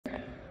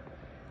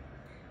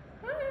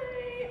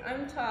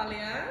I'm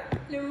Talia.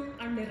 Hello,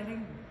 I'm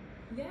Nirang.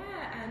 Yeah,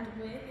 and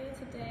we're here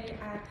today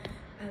at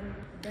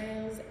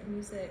Wales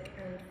Music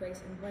and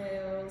Race in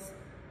Wales.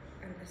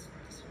 And this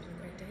has been a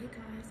great day,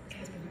 guys.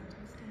 It's been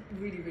fantastic.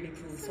 Really, really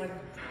cool. So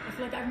I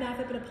feel like I've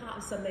never been a part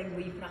of something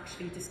where you can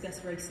actually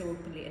discuss race so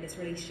openly in its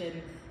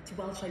relation to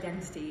Welsh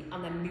identity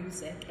and then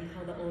music and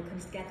how that all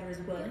comes together as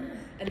one.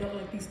 And not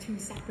like these two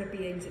separate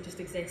beings that just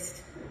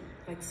exist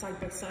like side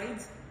by side.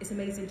 It's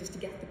amazing just to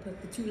get to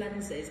put the two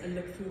lenses and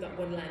look through that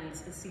one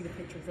lens and see the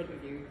picture in front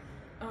of you.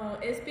 Oh,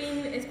 it's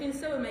been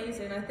so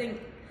amazing. I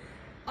think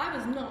I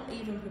was not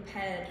even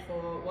prepared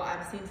for what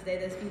I've seen today.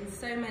 There's been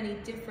so many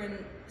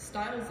different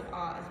styles of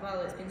art as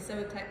well. It's been so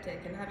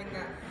eclectic, and having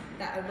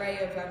that array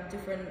of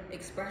different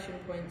expression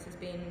points has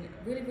been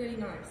really, really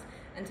nice.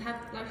 And to have,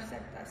 like you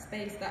said, that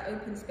space, that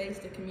open space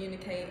to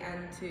communicate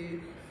and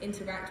to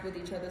interact with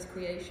each other's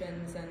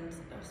creations, and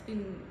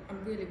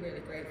I'm really,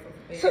 really grateful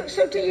for being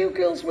So do you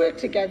girls work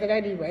together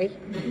anyway?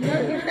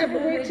 No, you've never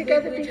worked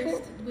together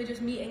before? We're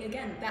just meeting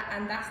again,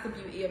 and that's the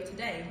beauty of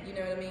today, you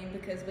know what I mean?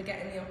 Because we're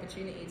getting the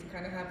opportunity to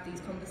kind of have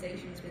these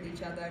conversations with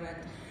each other and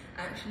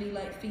actually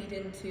like feed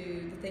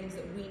into the things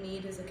that we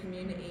need as a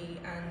community,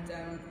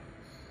 and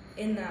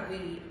in that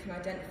we can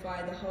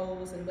identify the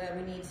holes and where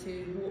we need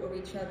to water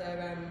each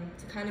other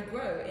to kind of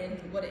grow in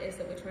what it is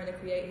that we're trying to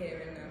create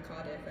here in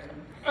Cardiff.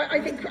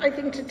 And I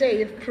think today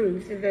have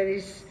proved that there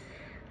is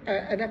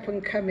an up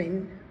and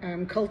coming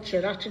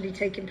culture actually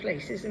taking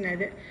place, isn't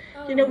it?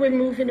 You know, we're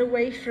moving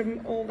away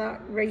from all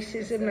that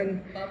racism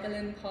and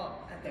bubbling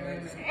pop at the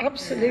moment.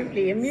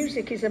 Absolutely, and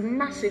music is a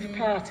massive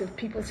part of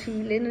people's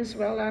healing as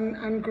well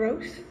and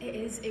growth. It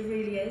is, it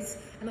really is.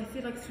 And I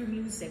feel like through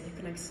music you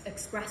can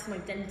express an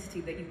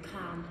identity that you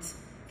can't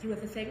through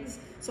other things.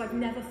 So I've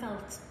never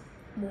felt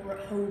more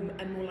at home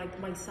and more like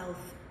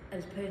myself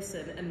as a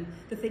person, and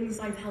the things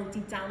I've held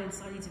deep down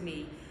inside of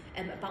me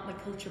about my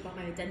culture, about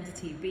my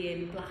identity,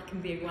 being black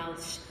and being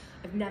Welsh,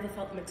 I've never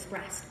felt them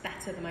expressed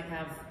better than I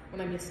have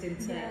when I'm listening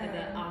to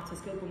other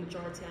artists, global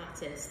majority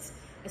artists,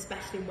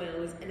 especially in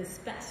Wales and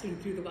especially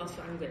through the Welsh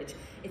language.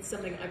 It's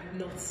something I've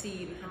not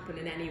seen happen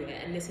in anywhere,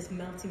 and this is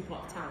melting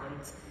pot of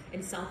talent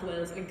in South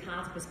Wales and in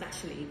Cardiff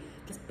especially,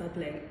 just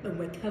bubbling, and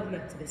we're coming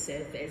up to the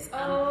surface.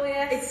 Oh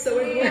yes, it's so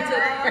important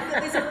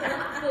that there's a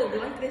platform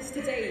like this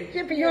today.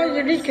 Yeah, but you're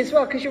unique as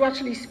well because you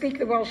actually speak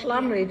the Welsh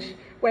language,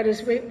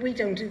 whereas we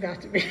don't do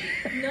that. No,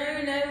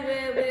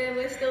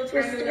 we're still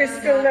trying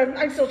to learn.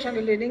 I'm still trying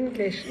to learn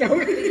English. No.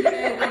 I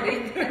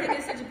think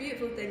it's such a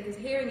beautiful thing, because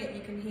hearing it,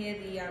 you can hear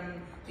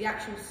the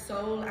actual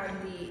soul and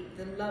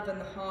the love and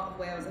the heart of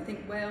Wales. I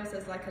think Wales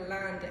as like a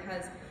land, it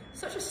has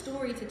such a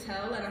story to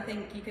tell, and I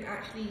think you can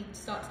actually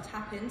start to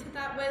tap into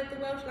that with the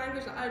Welsh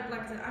language.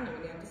 Like I said, I don't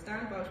really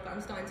understand Welsh, but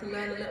I'm starting to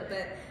learn a little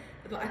bit,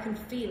 but I can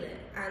feel it.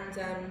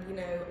 And you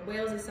know,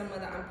 Wales is somewhere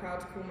that I'm proud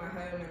to call my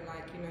home, and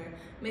like, you know,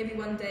 maybe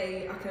one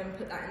day I can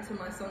put that into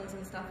my songs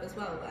and stuff as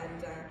well.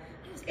 And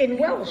in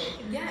Welsh?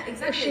 Yeah,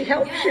 exactly. She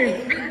helps you.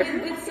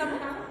 With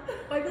somehow.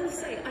 I will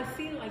say, I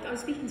feel like I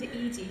was speaking to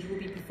Edie, who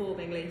will be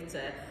performing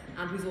later,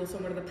 and who's also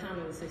on one of the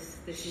panels this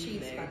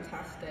evening. She's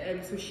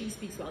fantastic. So she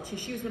speaks Welsh.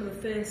 She was one of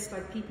the first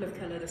like people of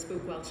colour that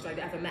spoke Welsh that I'd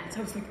ever met.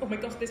 I was like, oh my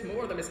gosh, there's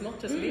more of them. It's not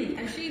just me.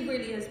 And she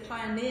really has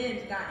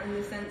pioneered that in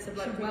the sense of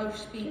like Welsh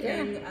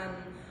speaking,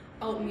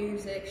 alt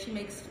music. She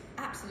makes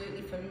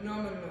absolutely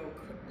phenomenal,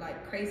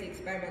 like crazy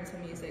experimental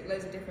music.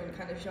 Loads of different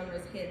kind of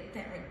genres here,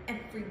 there, and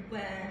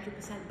everywhere.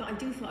 100%. But I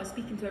do feel, I was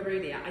speaking to her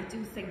earlier, I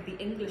do think the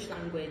English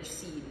language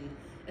scene,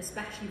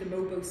 especially the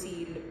Mobo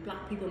scene,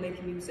 black people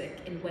making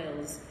music in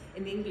Wales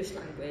in the English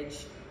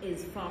language,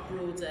 is far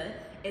broader.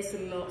 It's a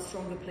lot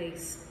stronger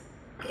place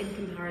in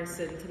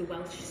comparison to the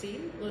Welsh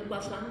scene,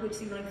 Welsh language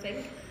scene, I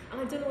think. And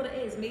I don't know what it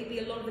is. Maybe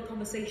a lot of the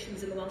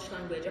conversations in the Welsh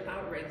language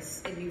about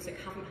race in music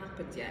haven't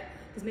happened yet,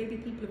 because maybe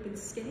people have been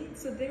scared.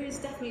 So there is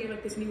definitely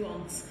like this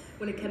nuance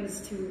when it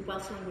comes to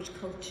Welsh language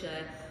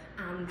culture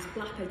and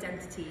black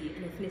identity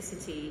and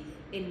ethnicity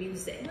in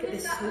music. Well,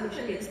 it's that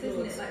openness,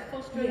 isn't it? Like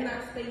fostering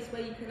that space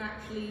where you can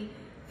actually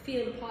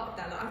feel a part of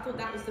that. Like, I thought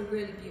that was the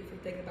really beautiful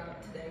thing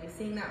about today,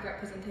 seeing that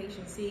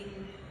representation,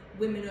 seeing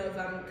women of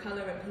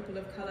colour and people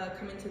of colour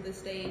coming to the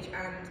stage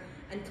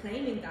and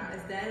claiming that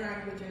as their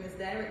language and as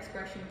their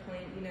expression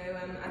point. You know,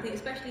 I think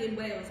especially in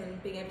Wales,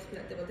 and being able to be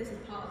like, well, this is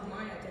part of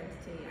my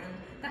identity, and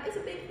that is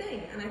a big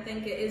thing. And I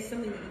think it is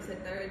something that you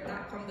said there,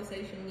 that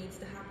conversation needs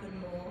to happen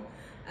more.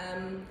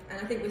 And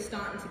I think we're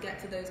starting to get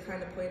to those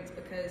kind of points,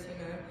 because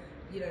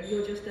you know,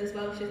 you're just as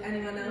Welsh as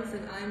anyone else,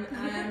 and I am,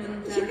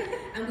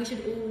 and we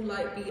should all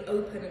like be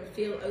open and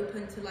feel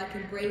open to like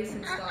embrace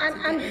and start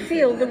and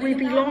feel that we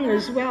belong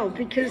as well,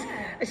 because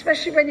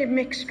especially when you're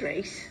mixed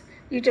race,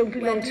 you don't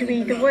belong to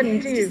either one,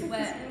 do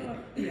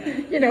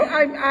you? You know,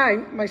 I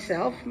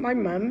myself, my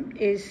mum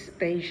is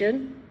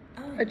Bayesian,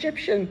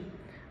 Egyptian,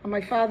 and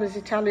my father's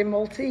Italian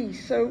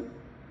Maltese, so.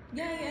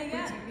 Yeah.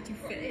 Would you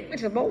fit in?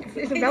 It's a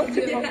melting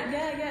pot.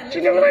 Yeah. Do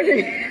you know what I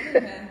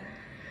mean?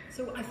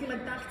 So I feel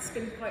like that's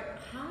been quite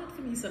hard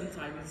for me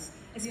sometimes,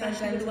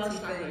 especially with the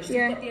Welsh language.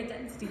 Yeah. You've got the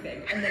identity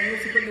thing, and then you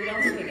also bring the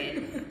Welsh thing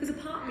in. Because a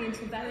part of me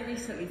until very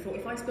recently thought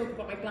if I spoke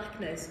about my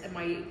blackness and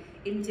my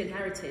Indian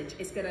heritage,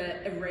 it's going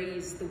to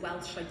erase the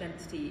Welsh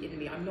identity in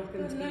me. I'm not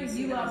going to be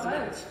seen you are as both.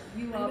 Welsh.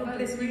 You are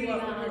both. It's really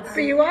hard.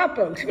 But you are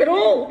both. We're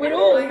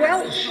all I had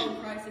Welsh. this whole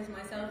crisis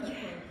myself at point,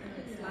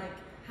 and it's like,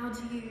 how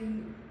do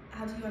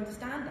you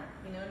understand that?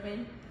 You know what I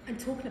mean? And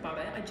talking about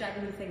it, I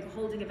genuinely think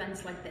holding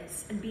events like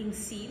this and being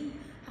seen,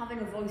 having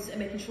a voice and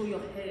making sure you're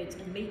heard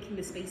and making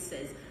the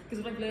spaces,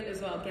 because what I've learned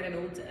as well getting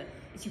older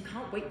is you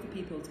can't wait for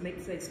people to make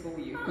the space for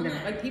you. No.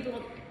 Like people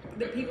are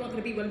going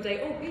to be one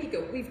day, oh, here you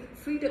go, we've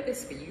freed up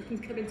this for you, you can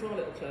come into our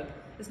little club.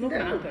 It's not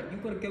going to happen.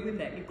 You've got to go in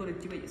there, you've got to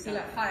do it yourself.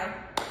 Like, hi.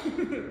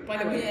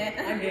 By the way,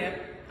 I'm here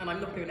and I'm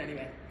not going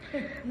anywhere.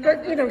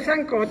 But, you know,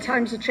 thank God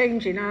times are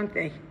changing, aren't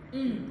they?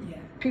 Yeah.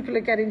 People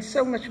are getting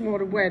so much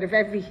more aware of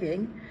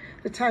everything.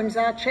 The times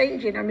are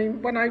changing. I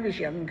mean, when I was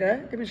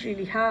younger, it was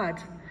really hard.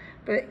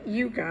 But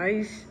you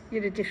guys,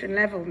 you're at a different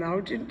level now.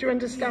 Do you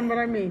understand what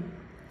I mean?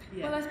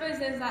 Yeah. Well, I suppose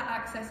there's that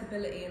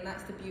accessibility, and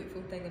that's the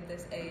beautiful thing of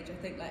this age. I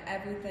think like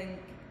everything,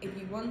 if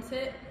you want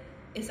it,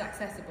 it's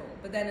accessible.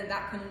 But then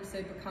that can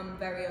also become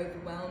very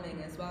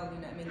overwhelming as well. You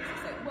know what I mean? It's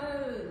just like,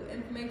 whoa,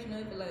 information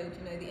overload.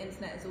 You know, the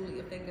internet is all at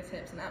your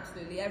fingertips, and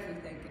absolutely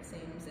everything, it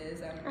seems,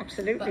 is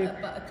Absolutely.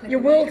 but a click Your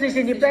away world from is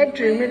in your decision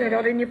bedroom, away.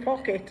 innit, or in your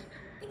pocket.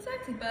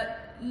 Exactly,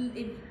 but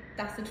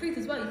that's the truth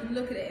as well. You can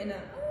look at it in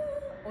a,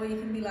 or you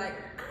can be like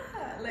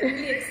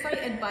really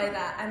excited by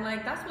that. And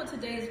like that's what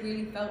today has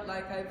really felt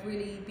like. I've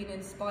really been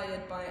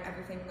inspired by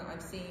everything that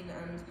I've seen,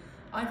 and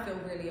I feel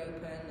really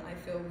open. I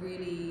feel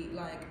really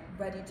like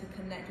ready to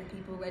connect with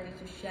people, ready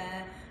to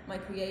share my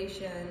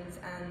creations,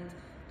 and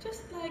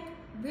just like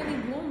really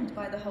warmed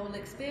by the whole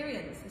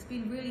experience. It's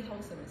been really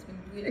wholesome. It's been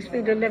really. It's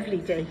been a lovely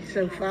day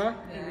so far.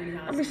 It really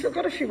has. And we've still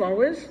got a few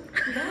hours.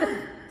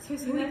 So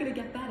we're going to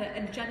get better.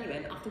 And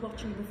genuine, after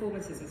watching the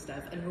performances and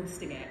stuff and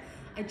hosting it,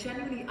 I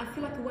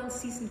feel like a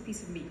well-seasoned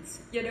piece of meat.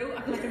 You know,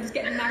 I feel like I'm just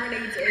getting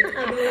marinated.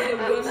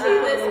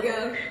 Let's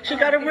go. She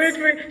got away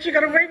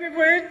with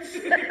words.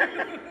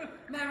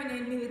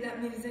 Marinate me with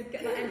that music.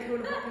 Get that echo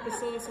and hot pepper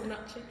sauce on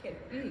that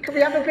chicken. Can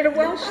we have a bit of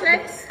Welsh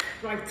next?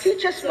 Right.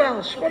 Teach us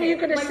Welsh. What are you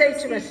going to say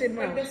to us in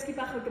Welsh? Welsh? Dysgu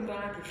bach o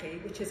Gymraeg I chi,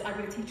 which is I'm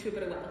going to teach you a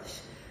bit of Welsh.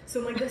 So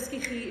my dysgu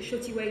chi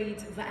shwt I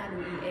weid fy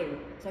enw I yw.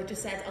 So I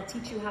just said I'll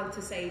teach you how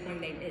to say my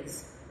name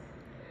is.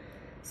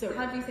 So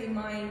How do you say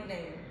my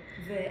name?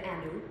 fy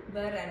enw.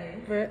 Fy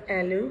enw. Fy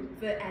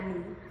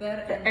enw. Fy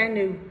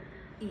Enw.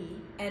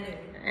 enw. Enw.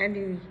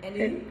 Enw.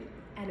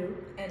 Enw.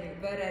 Enw.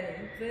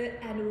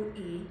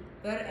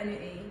 Fy enw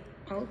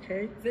I.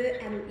 Okay. Fy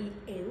enw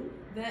I yw.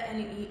 Fy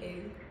enw I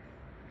yw.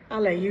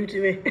 I'll let you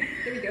do it.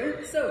 There we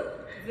go. So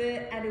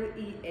fy enw I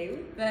yw.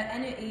 Fy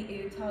enw I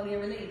yw Talia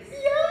Release.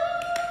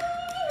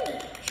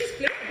 Yeah! She's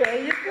fluent.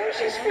 There you go.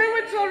 She's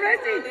fluent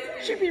already.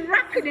 She'll be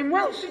rapping in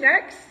Welsh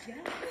next. Yeah,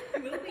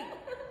 you will be.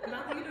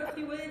 Now that you know a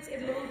few words,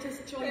 it'll all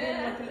just join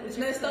in like a little There's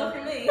no jigsaw.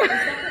 stopping me. There's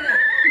nothing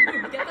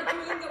else. Get that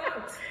Duolingo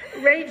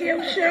out.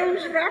 Radio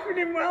shows, rapping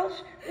in Welsh.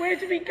 Where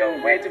do we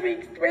go? Where do we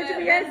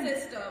end?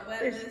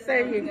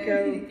 There you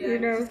go, you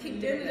know. Just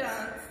keep doing the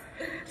dance.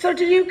 So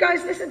do you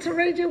guys listen to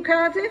Radio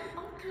Cardiff?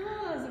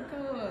 Of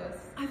course.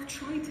 I've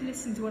tried to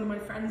listen to one of my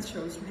friends'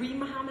 shows, Reem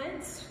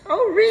Mohammed.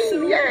 Oh, Reem,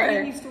 So yeah.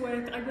 Reem used to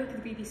work, I worked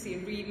at the BBC,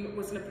 and Reem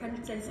was an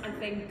apprentice, I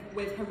think,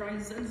 with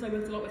Horizons. I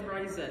worked a lot with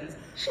Horizons.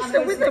 She's And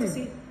still I with used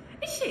them. to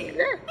is she? Yeah. I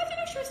didn't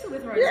know she was still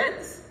with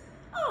Horizons.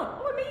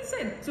 Oh,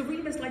 amazing. So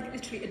Reem is like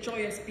literally a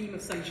joyous beam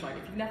of sunshine.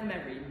 If you've never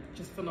met Reem,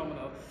 just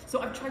phenomenal.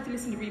 So I've tried to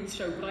listen to Reem's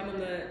show, but I'm on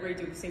the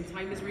radio at the same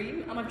time as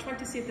Reem, and I've tried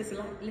to see if there's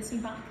a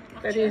listen back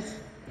capture. There is.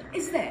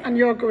 Is there? And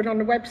you're going on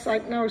the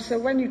website now, so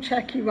when you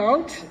check you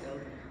out,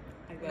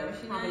 I will. Now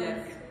she Have a knows.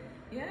 look.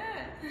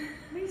 Yeah.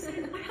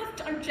 Amazing.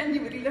 I'm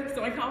genuinely looked,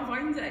 so I can't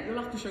find it.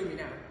 You'll have to show me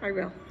now. I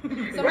will.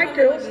 So Right, how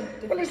girls.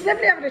 different- Well, it's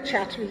lovely having a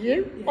chat with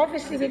you.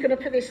 Obviously, we're going to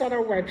put this on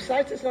our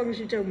website, as long as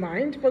you don't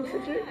mind, both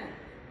of you.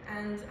 Yeah.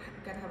 And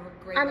I'm going to have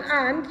a great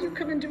And you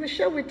come and do a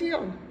show with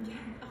Dion. Yeah,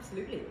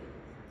 absolutely.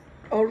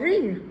 Or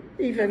Reem,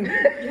 even.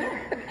 Yeah,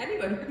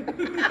 anyone.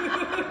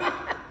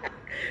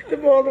 The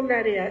more the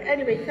merrier.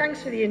 Anyway,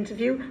 thanks for the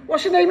interview.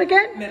 What's your name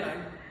again?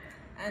 Mirain.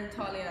 And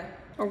Talia.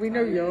 Oh, we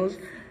know yours.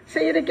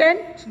 Say it again.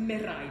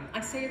 Mirain.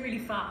 I say it really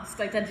fast.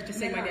 I tend to just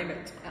say my name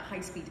at high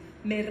speed.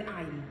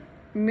 Mirain.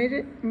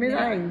 Mirain.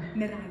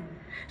 Mirain.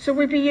 So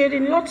we'll be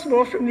hearing lots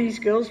more from these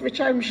girls, which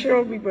I'm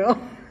sure we will.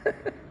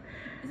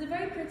 It's a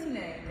very pretty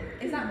name.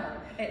 Is that one?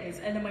 It is.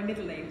 And then my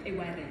middle name,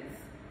 Iwerydd.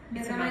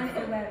 It's a Mirain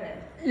mouthful. Iwerydd.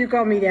 You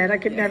got me there. I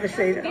could never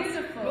say that.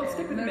 Beautiful. We'll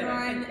stick with the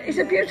Mirain It's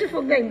a Iwerydd.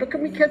 beautiful name, but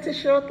can we cut it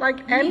short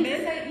like M?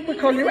 You We'll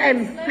call you M.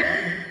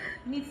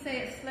 You need to say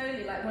it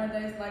slowly, like one of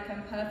those like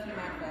perfume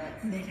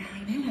adverts.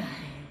 Mirain Iwerydd.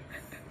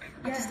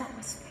 I Yeah. just start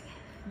whispering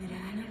it.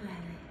 Mirain Iwerydd.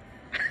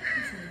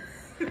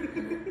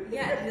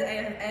 Yeah, the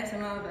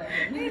ASMR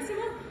version.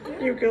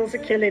 ASMR. You girls are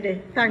killing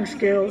it. Thanks,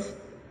 girls.